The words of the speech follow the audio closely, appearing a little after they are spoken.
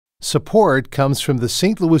Support comes from the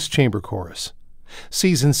St. Louis Chamber Chorus.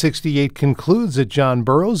 Season 68 concludes at John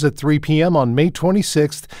Burroughs at 3 p.m. on May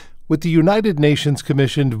 26th with the United Nations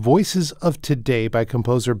commissioned Voices of Today by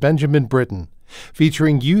composer Benjamin Britten,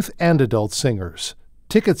 featuring youth and adult singers.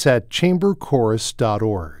 Tickets at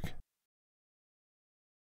chamberchorus.org.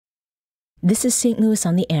 This is St. Louis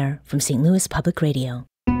on the Air from St. Louis Public Radio.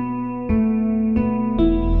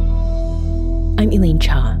 I'm Elaine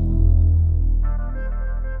Cha.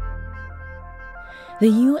 The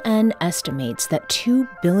UN estimates that 2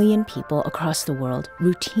 billion people across the world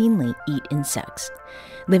routinely eat insects.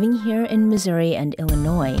 Living here in Missouri and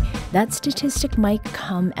Illinois, that statistic might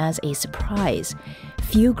come as a surprise.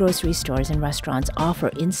 Few grocery stores and restaurants offer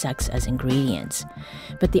insects as ingredients.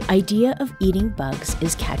 But the idea of eating bugs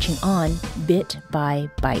is catching on bit by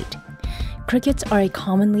bite. Crickets are a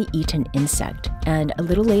commonly eaten insect, and a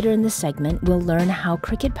little later in the segment, we'll learn how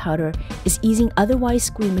cricket powder is easing otherwise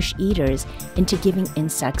squeamish eaters into giving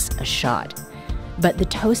insects a shot. But the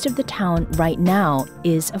toast of the town right now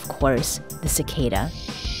is, of course, the cicada.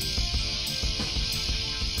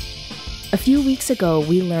 A few weeks ago,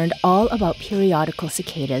 we learned all about periodical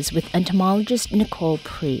cicadas with entomologist Nicole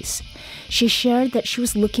Priest. She shared that she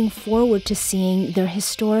was looking forward to seeing their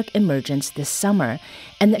historic emergence this summer,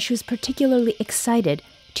 and that she was particularly excited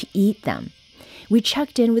to eat them. We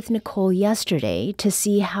checked in with Nicole yesterday to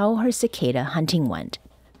see how her cicada hunting went.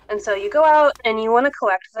 And so you go out and you want to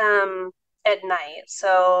collect them at night.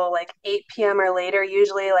 So like 8 p.m. or later,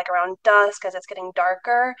 usually like around dusk as it's getting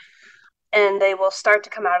darker. And they will start to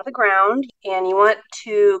come out of the ground, and you want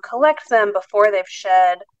to collect them before they've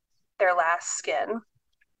shed their last skin.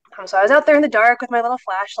 So I was out there in the dark with my little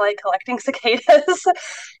flashlight collecting cicadas.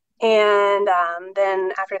 And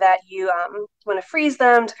then after that, you want to freeze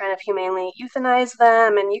them to kind of humanely euthanize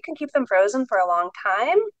them, and you can keep them frozen for a long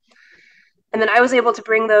time. And then I was able to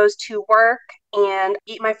bring those to work and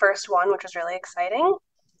eat my first one, which was really exciting.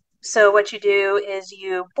 So what you do is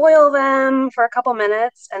you boil them for a couple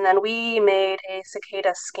minutes, and then we made a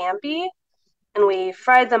cicada scampi, and we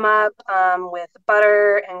fried them up with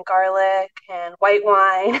butter and garlic and white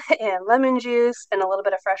wine and lemon juice and a little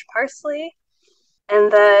bit of fresh parsley.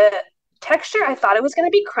 And the texture, I thought it was going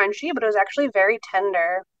to be crunchy, but it was actually very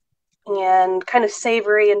tender and kind of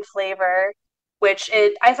savory in flavor,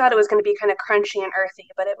 I thought it was going to be kind of crunchy and earthy,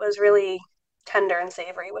 but it was really tender and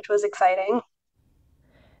savory, which was exciting.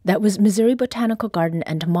 That was Missouri Botanical Garden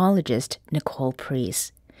entomologist Nicole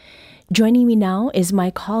Priest. Joining me now is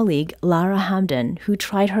my colleague, Lara Hamden, who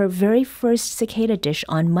tried her very first cicada dish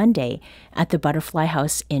on Monday at the Butterfly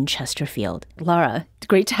House in Chesterfield. Lara, it's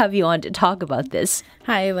great to have you on to talk about this.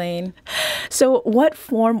 Hi, Elaine. So what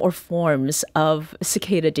form or forms of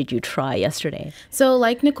cicada did you try yesterday? So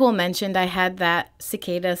like Nicole mentioned, I had that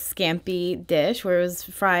cicada scampi dish where it was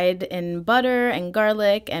fried in butter and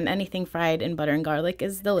garlic, and anything fried in butter and garlic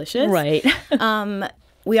is delicious. Right.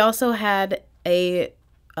 We also had a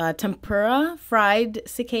tempura fried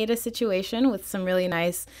cicada situation with some really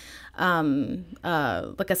nice,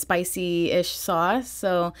 like a spicy-ish sauce.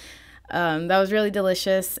 So that was really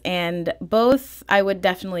delicious. And both I would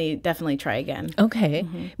definitely try again. Okay.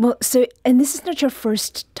 Mm-hmm. Well, and this is not your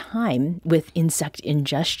first time with insect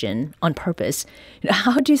ingestion on purpose.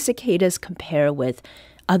 How do cicadas compare with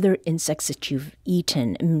other insects that you've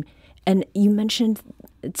eaten? And you mentioned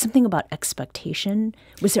something about expectation.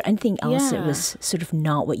 Was there anything else that was sort of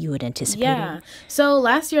not what you had anticipated? Yeah. So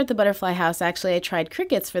last year at the Butterfly House, actually, I tried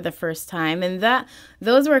crickets for the first time, and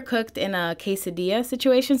those were cooked in a quesadilla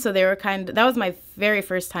situation. So they were that was my very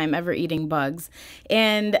first time ever eating bugs,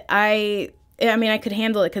 and I could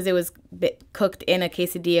handle it because it was cooked in a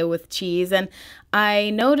quesadilla with cheese. And I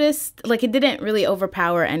noticed, like, it didn't really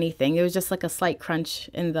overpower anything. It was just like a slight crunch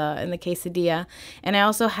in the quesadilla. And I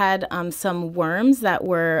also had some worms that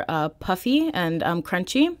were puffy and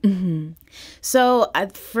crunchy. Mm-hmm. So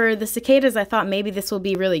for the cicadas, I thought maybe this will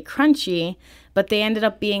be really crunchy, but they ended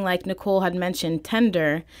up being, like Nicole had mentioned,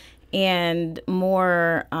 tender and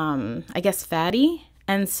more, I guess, fatty.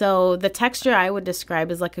 And so the texture I would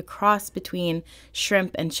describe is like a cross between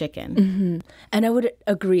shrimp and chicken. Mm-hmm. And I would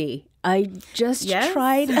agree. I just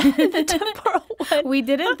tried the tempura one. We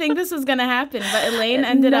didn't think this was going to happen, but Elaine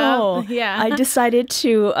ended up. Yeah. I decided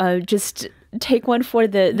to just take one for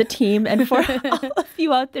the team and for all of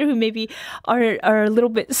you out there who maybe are a little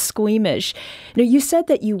bit squeamish. Now, you said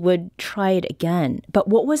that you would try it again, but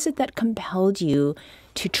what was it that compelled you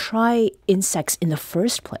to try insects in the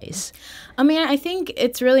first place? I mean, I think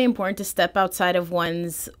it's really important to step outside of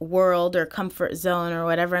one's world or comfort zone or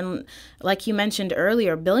whatever. And like you mentioned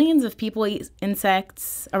earlier, billions of people eat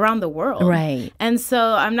insects around the world. Right. And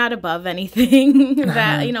so I'm not above anything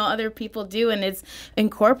that, other people do. And it's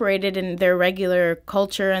incorporated in their regular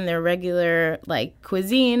culture and their regular,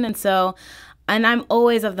 cuisine. And I'm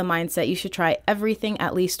always of the mindset you should try everything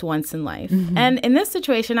at least once in life. Mm-hmm. And in this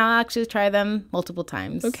situation, I'll actually try them multiple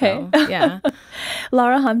times. Okay. So, yeah.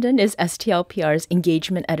 Laura Humden is STLPR's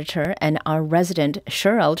engagement editor and our resident,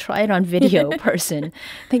 sure, I'll try it on video person.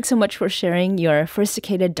 Thanks so much for sharing your first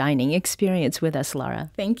cicada dining experience with us, Laura.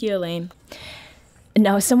 Thank you, Elaine.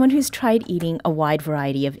 Now, someone who's tried eating a wide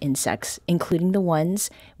variety of insects, including the ones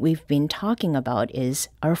we've been talking about, is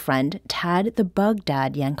our friend Tad the Bug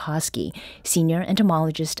Dad Yankowski, senior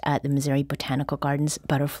entomologist at the Missouri Botanical Gardens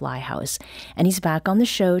Butterfly House. And he's back on the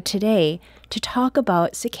show today to talk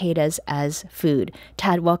about cicadas as food.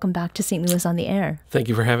 Tad, welcome back to St. Louis on the Air. Thank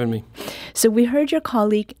you for having me. So we heard your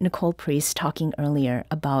colleague Nicole Priest talking earlier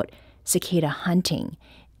about cicada hunting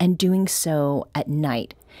and doing so at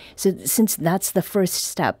night. So since that's the first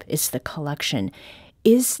step, it's the collection,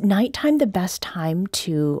 is nighttime the best time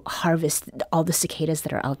to harvest all the cicadas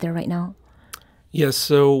that are out there right now? Yes,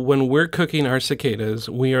 so when we're cooking our cicadas,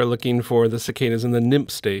 we are looking for the cicadas in the nymph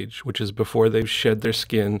stage, which is before they've shed their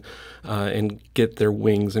skin and get their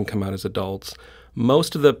wings and come out as adults.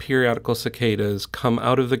 Most of the periodical cicadas come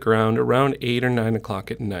out of the ground around 8 or 9 o'clock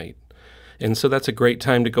at night. And so that's a great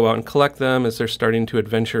time to go out and collect them as they're starting to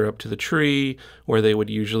adventure up to the tree where they would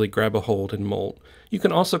usually grab a hold and molt. You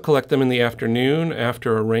can also collect them in the afternoon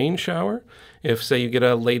after a rain shower. If, say, you get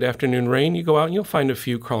a late afternoon rain, you go out and you'll find a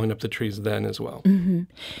few crawling up the trees then as well. Mm-hmm.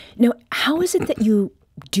 Now, how is it that you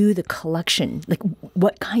do the collection? Like,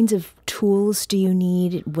 what kinds of tools do you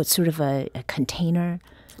need? What sort of a container?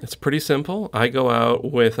 It's pretty simple. I go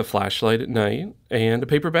out with a flashlight at night and a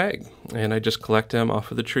paper bag, and I just collect them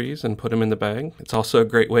off of the trees and put them in the bag. It's also a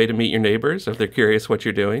great way to meet your neighbors if they're curious what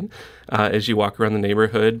you're doing as you walk around the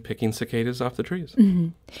neighborhood picking cicadas off the trees. Mm-hmm.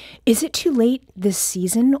 Is it too late this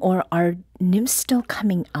season, or are nymphs still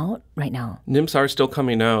coming out right now? Nymphs are still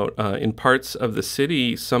coming out. In parts of the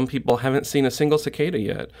city, some people haven't seen a single cicada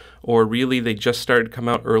yet, or really they just started to come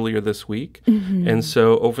out earlier this week. Mm-hmm. And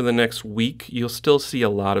so over the next week, you'll still see a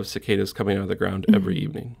lot of cicadas coming out of the ground every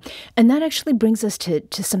evening. And that actually brings us to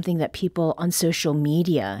something that people on social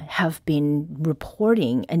media have been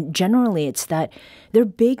reporting. And generally, it's that there are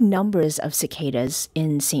big numbers of cicadas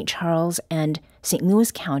in St. Charles and St.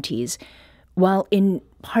 Louis counties, while in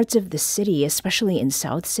parts of the city, especially in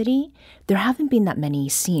South City, there haven't been that many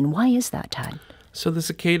seen. Why is that, Todd? So the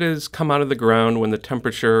cicadas come out of the ground when the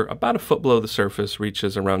temperature about a foot below the surface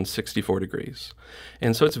reaches around 64 degrees.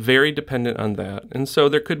 And so it's very dependent on that. And so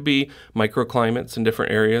there could be microclimates in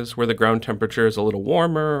different areas where the ground temperature is a little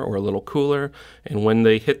warmer or a little cooler. And when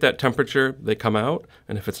they hit that temperature, they come out.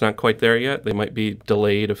 And if it's not quite there yet, they might be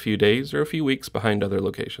delayed a few days or a few weeks behind other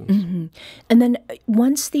locations. Mm-hmm. And then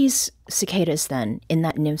once these cicadas then in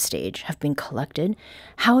that nymph stage have been collected,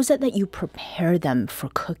 how is it that you prepare them for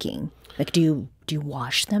cooking? Like, do you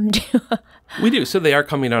wash them? We do. So they are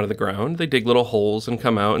coming out of the ground. They dig little holes and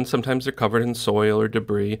come out, and sometimes they're covered in soil or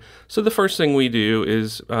debris. So the first thing we do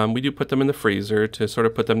is we do put them in the freezer to sort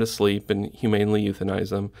of put them to sleep and humanely euthanize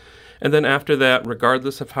them. And then after that,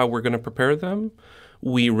 regardless of how we're going to prepare them,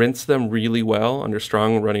 we rinse them really well under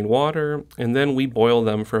strong running water, and then we boil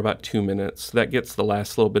them for about 2 minutes. That gets the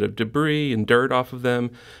last little bit of debris and dirt off of them,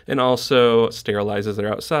 and also sterilizes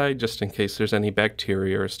their outside just in case there's any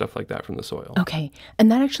bacteria or stuff like that from the soil. Okay,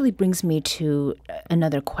 and that actually brings me to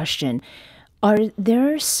another question. Are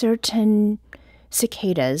there certain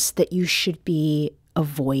cicadas that you should be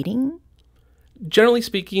avoiding? Generally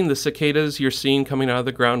speaking, the cicadas you're seeing coming out of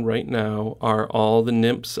the ground right now are all the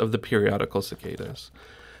nymphs of the periodical cicadas.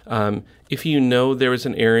 If you know there was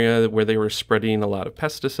an area where they were spreading a lot of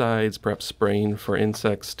pesticides, perhaps spraying for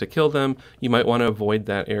insects to kill them, you might want to avoid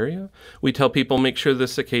that area. We tell people make sure the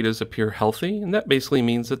cicadas appear healthy, and that basically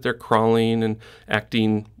means that they're crawling and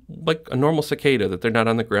acting like a normal cicada, that they're not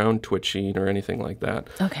on the ground twitching or anything like that.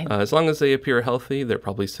 Okay. As long as they appear healthy, they're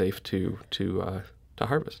probably safe to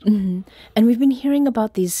harvest. Mm-hmm. And we've been hearing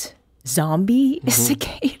about these zombie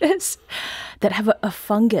cicadas that have a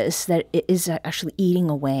fungus that is actually eating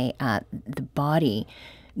away at the body.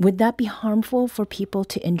 Would that be harmful for people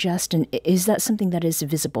to ingest? And is that something that is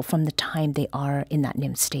visible from the time they are in that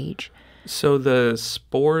nymph stage? So the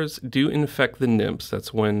spores do infect the nymphs.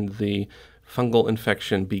 That's when the fungal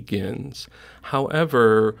infection begins.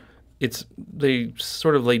 However, they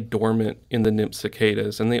sort of lay dormant in the nymph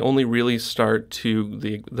cicadas, and they only really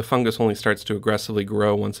the fungus only starts to aggressively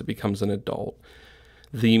grow once it becomes an adult.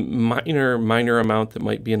 The minor amount that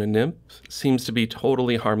might be in a nymph seems to be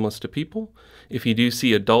totally harmless to people. If you do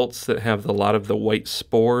see adults that have a lot of the white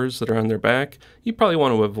spores that are on their back, you probably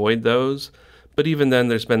want to avoid those. But even then,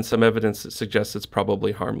 there's been some evidence that suggests it's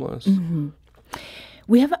probably harmless. Mm-hmm.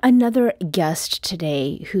 We have another guest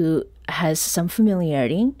today who has some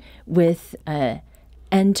familiarity with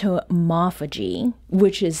entomophagy,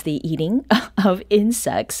 which is the eating of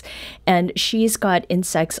insects. And she's got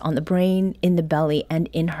insects on the brain, in the belly, and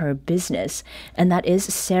in her business. And that is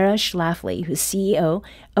Sarah Schlafly, who's CEO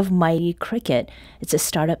of Mighty Cricket. It's a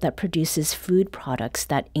startup that produces food products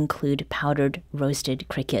that include powdered roasted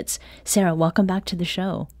crickets. Sarah, welcome back to the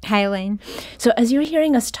show. Hi, Elaine. So as you're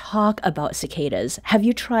hearing us talk about cicadas, have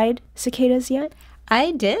you tried cicadas yet?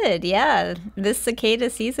 I did, yeah. This cicada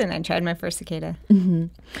season, I tried my first cicada. Mm-hmm.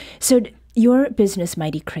 So your business,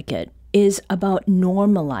 Mighty Cricket, is about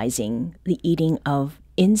normalizing the eating of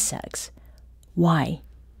insects. Why?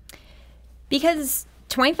 Because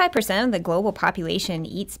 25% of the global population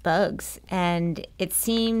eats bugs, and it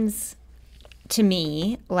seems to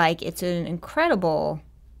me like it's an incredible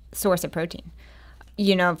source of protein.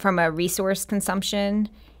 You know, from a resource consumption,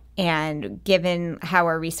 and given how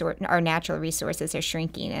our natural resources are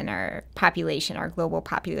shrinking and our global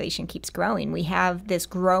population keeps growing, we have this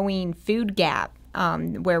growing food gap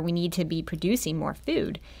where we need to be producing more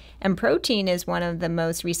food. And protein is one of the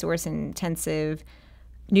most resource-intensive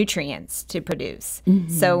nutrients to produce. Mm-hmm.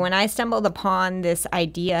 So when I stumbled upon this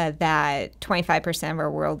idea that 25% of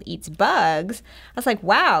our world eats bugs, I was like,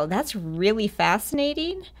 wow, that's really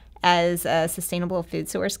fascinating as a sustainable food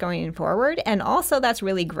source going forward. And also that's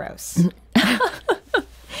really gross.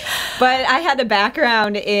 But I had a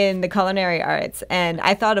background in the culinary arts, and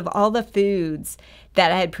I thought of all the foods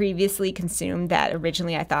that I had previously consumed that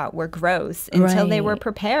originally I thought were gross until they were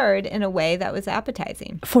prepared in a way that was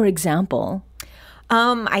appetizing. For example?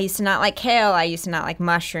 I used to not like kale. I used to not like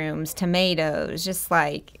mushrooms, tomatoes, just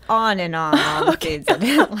like on and on, all the foods I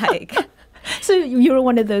didn't like. So you were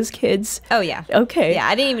one of those kids? Oh, yeah. Okay. Yeah,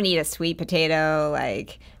 I didn't even eat a sweet potato,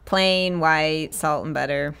 like plain white salt and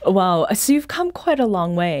butter. Wow. So you've come quite a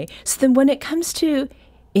long way. So then when it comes to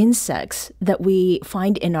insects that we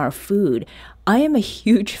find in our food, I am a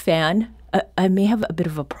huge fan. I may have a bit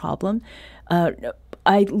of a problem.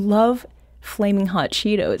 I love flaming hot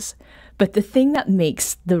Cheetos. But the thing that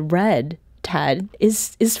makes the red, Tad,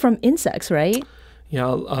 is from insects, right?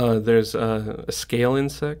 Yeah, there's a scale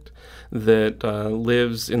insect that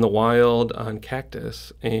lives in the wild on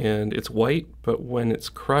cactus, and it's white, but when it's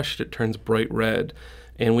crushed, it turns bright red.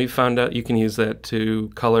 And we found out you can use that to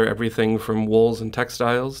color everything from wools and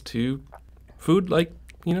textiles to food like,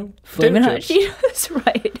 Flamin' Hot Cheetos,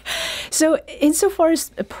 right. So insofar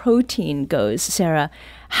as protein goes, Sarah,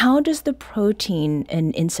 how does the protein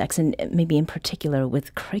in insects, and maybe in particular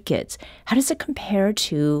with crickets, how does it compare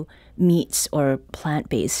to meats or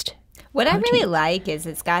plant-based What proteins? I really like is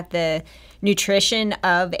it's got the nutrition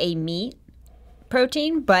of a meat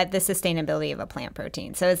protein, but the sustainability of a plant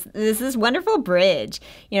protein. So it's this wonderful bridge.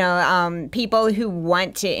 People who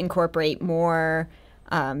want to incorporate more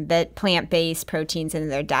that plant-based proteins into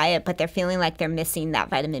their diet, but they're feeling like they're missing that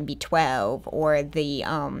vitamin B12 or the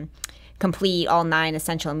complete all 9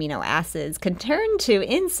 essential amino acids, can turn to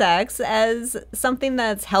insects as something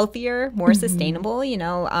that's healthier, more sustainable,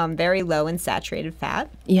 very low in saturated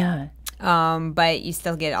fat. Yeah. But you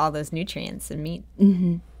still get all those nutrients in meat.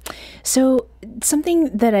 Mm-hmm. So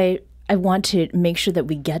something that I want to make sure that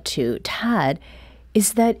we get to, Tad,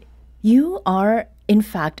 is that you are, in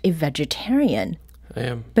fact, a vegetarian. I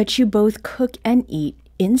am. But you both cook and eat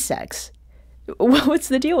insects. What's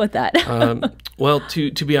the deal with that? Well,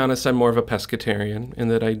 to be honest, I'm more of a pescatarian in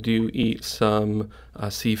that I do eat some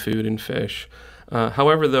seafood and fish.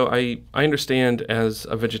 However, though, I understand as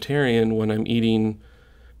a vegetarian when I'm eating,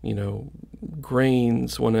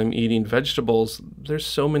 grains, when I'm eating vegetables, there's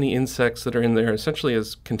so many insects that are in there essentially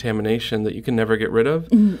as contamination that you can never get rid of.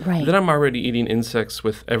 Right. That I'm already eating insects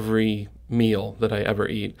with every meal that I ever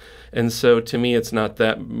eat. And so to me, it's not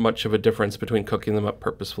that much of a difference between cooking them up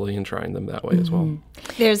purposefully and trying them that way as well.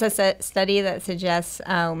 There's a study that suggests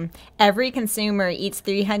every consumer eats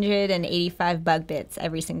 385 bug bits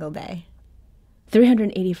every single day.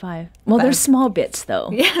 385. Well, they're small bits, though.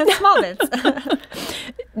 Yeah, small bits.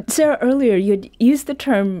 Sarah, earlier you'd used the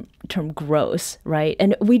term gross, right?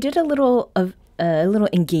 And we did a little of a little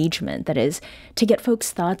engagement, that is, to get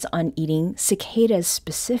folks' thoughts on eating cicadas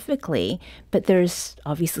specifically, but there's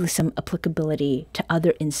obviously some applicability to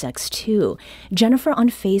other insects too. Jennifer on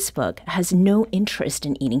Facebook has no interest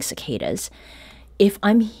in eating cicadas. If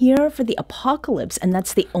I'm here for the apocalypse and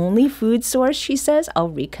that's the only food source, she says, I'll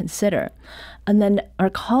reconsider. And then our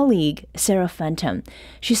colleague, Sarah Fenton,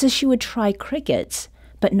 she says she would try crickets,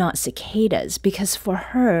 but not cicadas, because for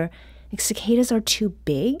her, cicadas are too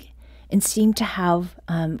big and seem to have,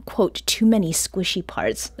 quote, too many squishy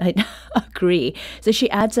parts. I agree. So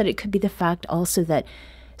she adds that it could be the fact also that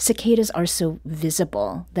cicadas are so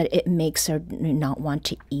visible that it makes her not want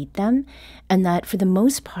to eat them, and that for the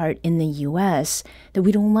most part in the U.S., that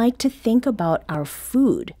we don't like to think about our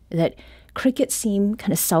food, that crickets seem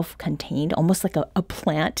kind of self-contained, almost like a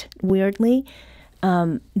plant, weirdly,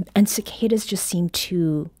 and cicadas just seem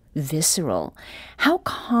too visceral. How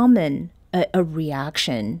common a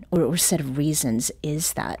reaction or set of reasons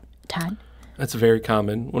is that, Tad? That's very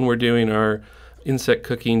common. When we're doing our insect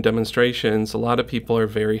cooking demonstrations, a lot of people are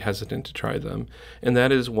very hesitant to try them. And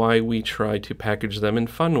that is why we try to package them in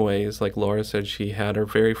fun ways. Like Laura said, she had her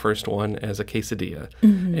very first one as a quesadilla.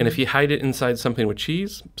 Mm-hmm. And if you hide it inside something with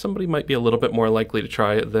cheese, somebody might be a little bit more likely to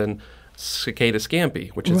try it than cicada scampi,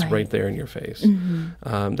 which is right there in your face.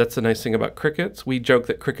 Mm-hmm. That's the nice thing about crickets. We joke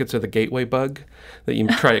that crickets are the gateway bug, that you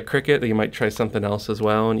try a cricket, that you might try something else as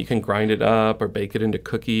well, and you can grind it up or bake it into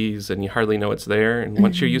cookies, and you hardly know it's there. And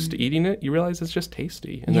once you're used to eating it, you realize it's just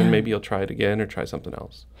tasty, and then maybe you'll try it again or try something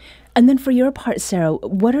else. And then for your part, Sarah,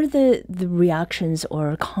 what are the reactions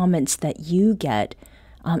or comments that you get,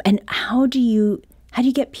 and how do you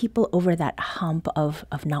get people over that hump of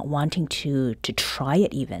not wanting to try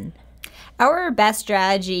it even? Our best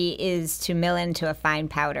strategy is to mill into a fine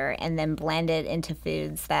powder and then blend it into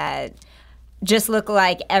foods that just look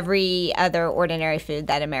like every other ordinary food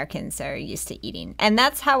that Americans are used to eating. And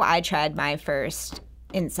that's how I tried my first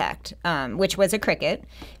insect, which was a cricket,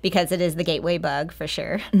 because it is the gateway bug for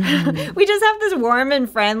sure. Mm-hmm. We just have this warm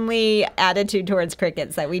and friendly attitude towards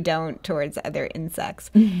crickets that we don't towards other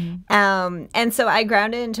insects. Mm-hmm. And so I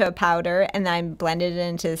ground it into a powder and I blended it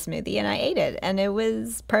into a smoothie and I ate it. And it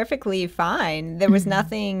was perfectly fine. There was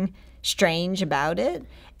nothing strange about it.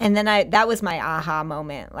 And then that was my aha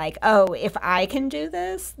moment, like, oh, if I can do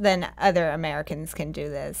this, then other Americans can do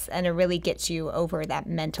this. And it really gets you over that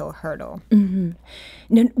mental hurdle. Mm-hmm.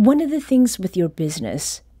 Now, one of the things with your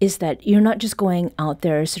business is that you're not just going out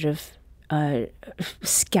there sort of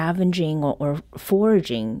scavenging or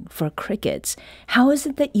foraging for crickets. How is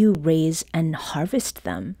it that you raise and harvest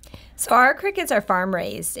them? So our crickets are farm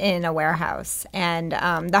raised in a warehouse, and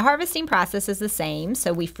the harvesting process is the same.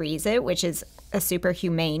 So we freeze it, which is a super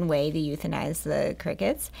humane way to euthanize the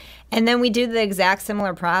crickets. And then we do the exact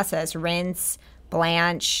similar process: rinse,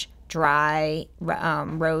 blanch, dry,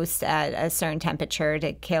 roast at a certain temperature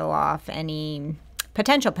to kill off any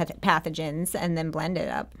potential pathogens, and then blend it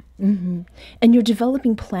up. Mm-hmm. And you're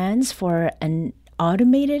developing plans for an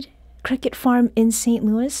automated cricket farm in St.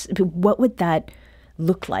 Louis. What would that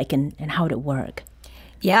look like, and how would it work?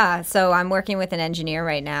 Yeah, so I'm working with an engineer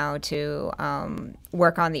right now to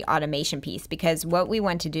work on the automation piece, because what we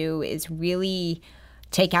want to do is really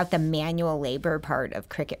take out the manual labor part of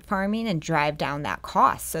cricket farming and drive down that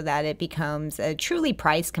cost so that it becomes a truly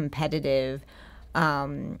price competitive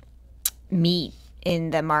meat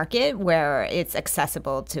in the market where it's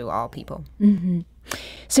accessible to all people. Mm-hmm.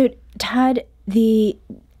 So, Tad, the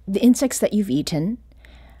insects that you've eaten,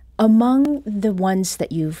 among the ones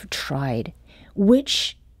that you've tried,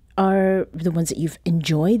 which are the ones that you've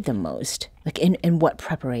enjoyed the most? Like in what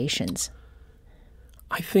preparations?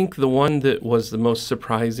 I think the one that was the most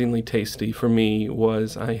surprisingly tasty for me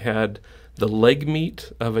was I had the leg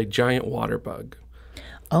meat of a giant water bug.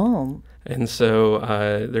 Oh. And so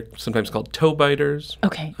they're sometimes called toe biters.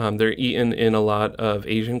 Okay. They're eaten in a lot of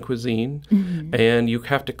Asian cuisine. Mm-hmm. And you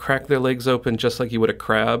have to crack their legs open just like you would a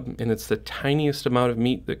crab. And it's the tiniest amount of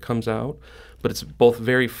meat that comes out. But it's both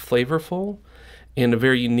very flavorful and a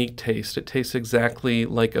very unique taste. It tastes exactly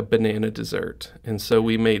like a banana dessert. And so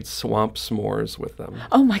we made swamp s'mores with them.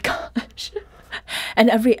 Oh, my gosh. And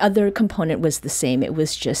every other component was the same. It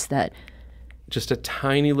was just that. Just a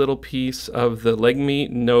tiny little piece of the leg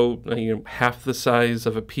meat, half the size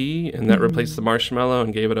of a pea, and that replaced the marshmallow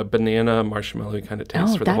and gave it a banana marshmallow kind of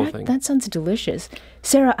taste for the whole thing. That sounds delicious.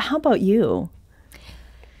 Sarah, how about you?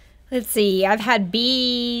 Let's see. I've had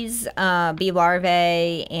bees, bee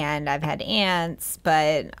larvae, and I've had ants,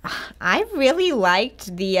 but I really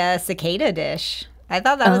liked the cicada dish. I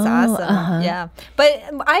thought that was awesome. Yeah. But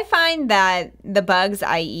I find that the bugs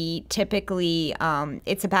I eat, typically,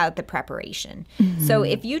 it's about the preparation. So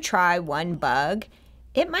if you try one bug,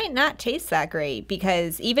 it might not taste that great,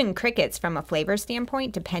 because even crickets, from a flavor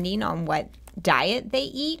standpoint, depending on what diet they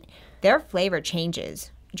eat, their flavor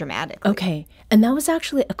changes dramatically. Okay. And that was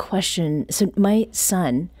actually a question. So my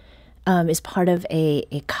son is part of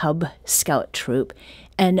a Cub Scout troop.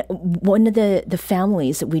 And one of the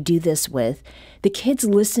families that we do this with, the kids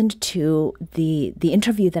listened to the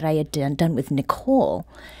interview that I had done with Nicole,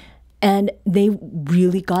 and they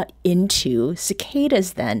really got into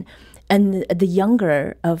cicadas then. And the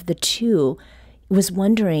younger of the two was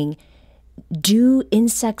wondering, do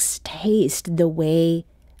insects taste the way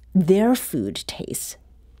their food tastes?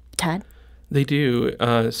 Tad? They do.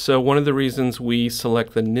 So one of the reasons we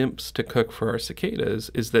select the nymphs to cook for our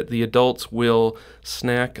cicadas is that the adults will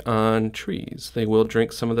snack on trees. They will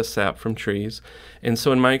drink some of the sap from trees. And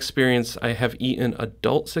so in my experience, I have eaten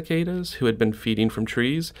adult cicadas who had been feeding from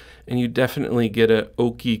trees, and you definitely get a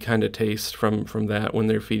oaky kind of taste from that when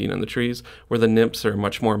they're feeding on the trees, where the nymphs are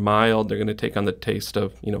much more mild. They're going to take on the taste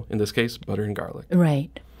of, in this case, butter and garlic.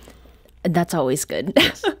 Right. That's always good.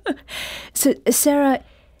 Yes. So, Sarah,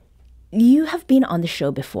 you have been on the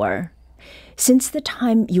show before. Since the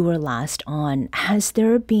time you were last on, has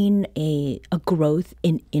there been a growth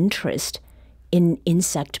in interest in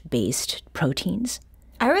insect-based proteins?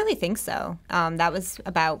 I really think so. That was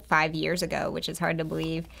about 5 years ago, which is hard to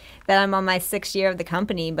believe that I'm on my 6th year of the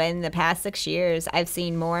company. But in the past 6 years, I've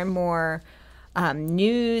seen more and more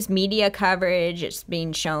news, media coverage. It's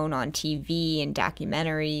being shown on TV and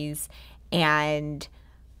documentaries. And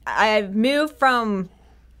I've moved from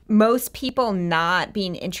most people not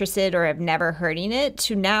being interested or have never heard it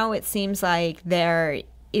to now it seems like there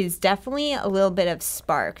is definitely a little bit of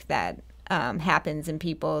spark that happens in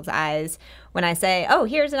people's eyes when I say, oh,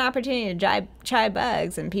 here's an opportunity to try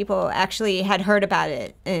bugs. And people actually had heard about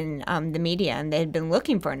it in the media, and they had been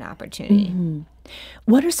looking for an opportunity. Mm-hmm.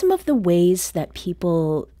 What are some of the ways that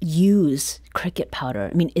people use cricket powder?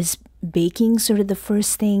 I mean, is baking sort of the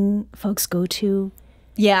first thing folks go to?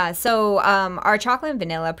 Yeah, so our chocolate and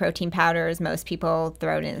vanilla protein powders, most people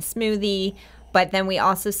throw it in a smoothie, but then we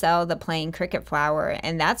also sell the plain cricket flour,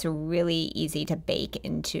 and that's really easy to bake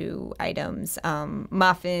into items,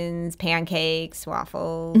 muffins, pancakes,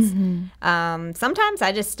 waffles. Mm-hmm. Sometimes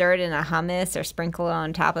I just stir it in a hummus or sprinkle it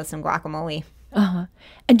on top of some guacamole. Uh-huh.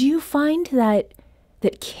 And do you find that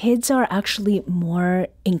kids are actually more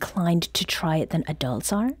inclined to try it than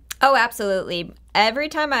adults are? Oh, absolutely. Every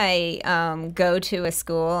time I go to a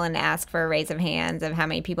school and ask for a raise of hands of how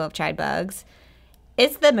many people have tried bugs,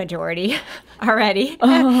 it's the majority already.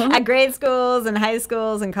 Uh-huh. At grade schools and high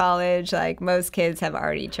schools and college, like most kids have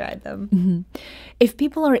already tried them. Mm-hmm. If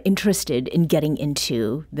people are interested in getting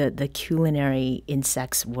into the culinary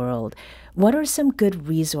insects world, what are some good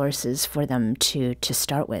resources for them to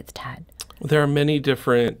start with, Tad? There are many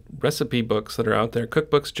different recipe books that are out there,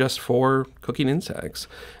 cookbooks just for cooking insects.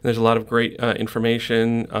 And there's a lot of great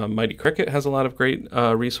information. Mighty Cricket has a lot of great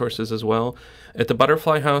resources as well. At the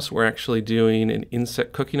Butterfly House, we're actually doing an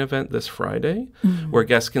insect cooking event this Friday, where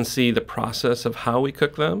guests can see the process of how we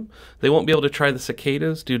cook them. They won't be able to try the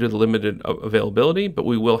cicadas due to the limited availability, but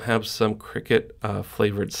we will have some cricket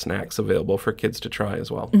flavored snacks available for kids to try as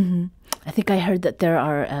well. Mm-hmm. I think I heard that there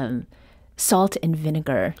are salt and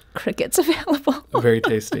vinegar crickets available. Very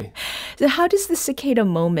tasty. So how does the cicada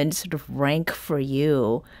moment sort of rank for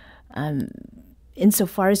you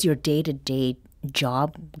insofar as your day-to-day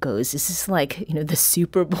job goes? Is this like, the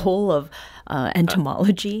Super Bowl of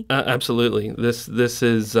entomology? Absolutely. This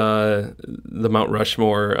is the Mount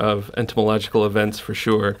Rushmore of entomological events for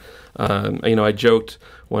sure. I joked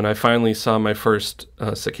when I finally saw my first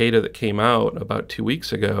cicada that came out about 2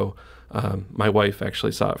 weeks ago. My wife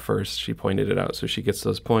actually saw it first. She pointed it out, so she gets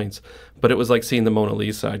those points. But it was like seeing the Mona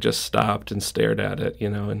Lisa. I just stopped and stared at it,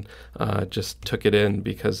 and just took it in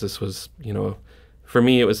because this was, for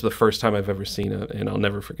me, it was the first time I've ever seen it, and I'll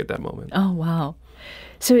never forget that moment. Oh, wow.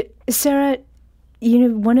 So, Sarah,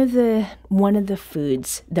 one of the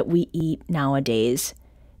foods that we eat nowadays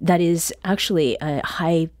that is actually a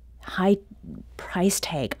high price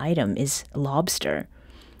tag item is lobster.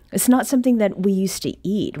 It's not something that we used to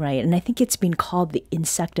eat, right? And I think it's been called the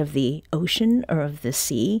insect of the ocean or of the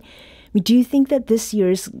sea. I mean, do you think that this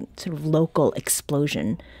year's sort of local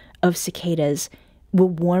explosion of cicadas will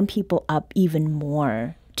warm people up even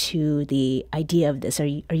more to the idea of this? Are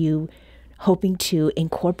you hoping to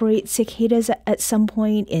incorporate cicadas at some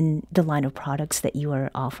point in the line of products that you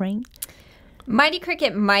are offering? Mighty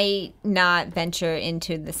cricket might not venture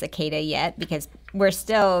into the cicada yet because we're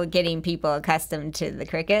still getting people accustomed to the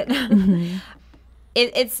cricket. Mm-hmm.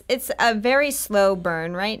 It's a very slow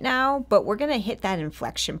burn right now, but we're going to hit that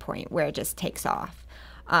inflection point where it just takes off.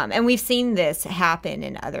 And we've seen this happen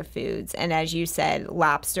in other foods. And as you said,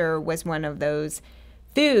 lobster was one of those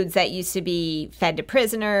foods that used to be fed to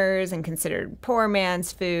prisoners and considered poor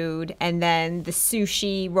man's food. And then the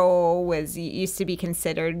sushi roll used to be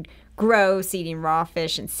considered gross, eating raw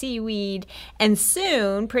fish and seaweed. And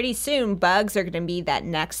pretty soon, bugs are going to be that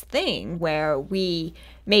next thing where we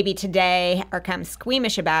maybe today are kind of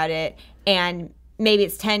squeamish about it. And maybe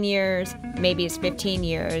it's 10 years, maybe it's 15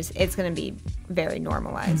 years. It's going to be very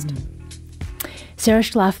normalized. Mm-hmm. Sarah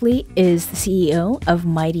Schlafly is the CEO of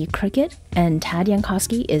Mighty Cricket, and Tad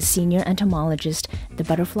Jankowski is Senior Entomologist at the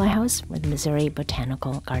Butterfly House with Missouri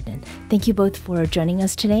Botanical Garden. Thank you both for joining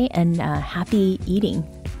us today, and happy eating.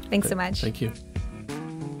 Thanks so much. Thank you.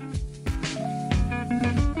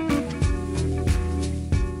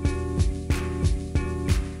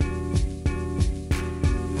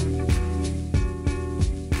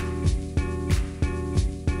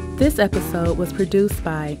 This episode was produced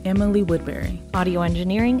by Emily Woodbury. Audio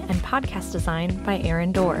engineering and podcast design by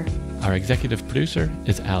Aaron Dorr. Our executive producer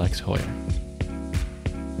is Alex Hoyer.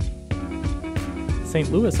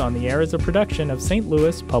 St. Louis on the Air is a production of St.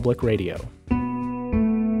 Louis Public Radio.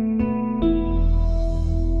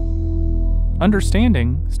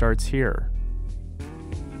 Understanding starts here.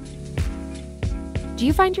 Do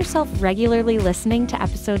you find yourself regularly listening to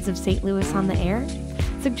episodes of St. Louis on the Air?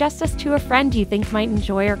 Suggest us to a friend you think might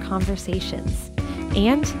enjoy our conversations.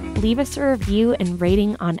 And leave us a review and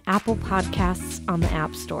rating on Apple Podcasts on the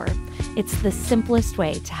App Store. It's the simplest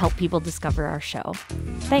way to help people discover our show.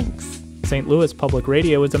 Thanks. St. Louis Public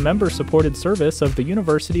Radio is a member-supported service of the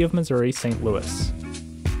University of Missouri St. Louis.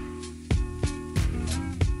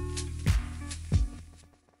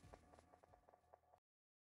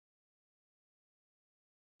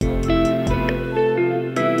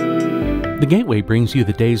 The Gateway brings you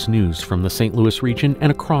the day's news from the St. Louis region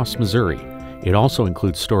and across Missouri. It also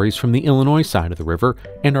includes stories from the Illinois side of the river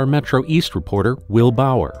and our Metro East reporter, Will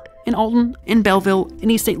Bauer. In Alton, in Belleville, in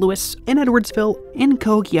East St. Louis, in Edwardsville, in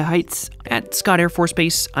Cahokia Heights, at Scott Air Force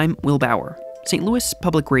Base, I'm Will Bauer. St. Louis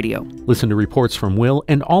Public Radio. Listen to reports from Will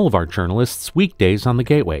and all of our journalists weekdays on The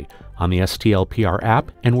Gateway, on the STLPR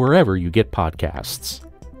app, and wherever you get podcasts.